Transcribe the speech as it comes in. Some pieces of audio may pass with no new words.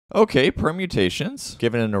Okay, permutations.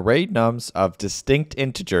 Given an array nums of distinct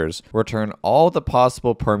integers, return all the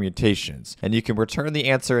possible permutations, and you can return the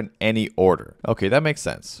answer in any order. Okay, that makes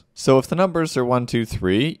sense. So if the numbers are 1, 2,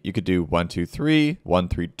 3, you could do 1, 2, 3, 1,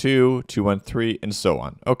 3, 2, 2, 1, 3, and so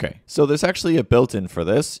on. Okay, so there's actually a built-in for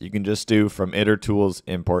this. You can just do from itertools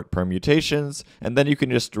import permutations, and then you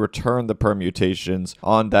can just return the permutations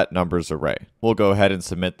on that numbers array. We'll go ahead and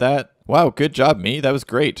submit that. Wow, good job, me. That was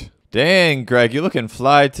great. Dang, Greg, you looking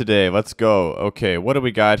fly today. Let's go. Okay, what do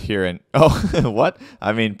we got here? And oh, what?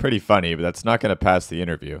 I mean, pretty funny, but that's not going to pass the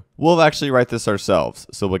interview. We'll actually write this ourselves.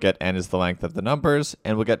 So we'll get n is the length of the numbers,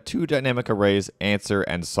 and we'll get two dynamic arrays, answer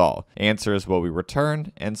and sol. Answer is what we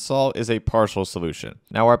return, and sol is a partial solution.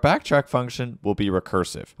 Now our backtrack function will be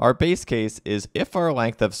recursive. Our base case is if our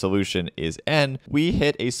length of solution is n, we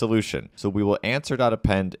hit a solution. So we will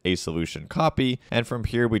answer.append a solution copy, and from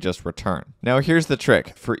here we just return. Now here's the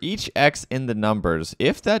trick. For each x in the numbers,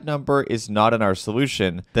 if that number is not in our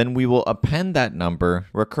solution, then we will append that number,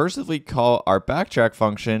 recursively call our backtrack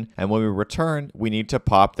function, and when we return, we need to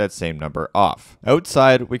pop that same number off.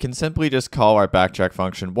 Outside, we can simply just call our backtrack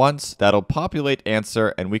function once, that'll populate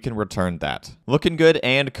answer, and we can return that. Looking good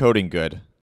and coding good.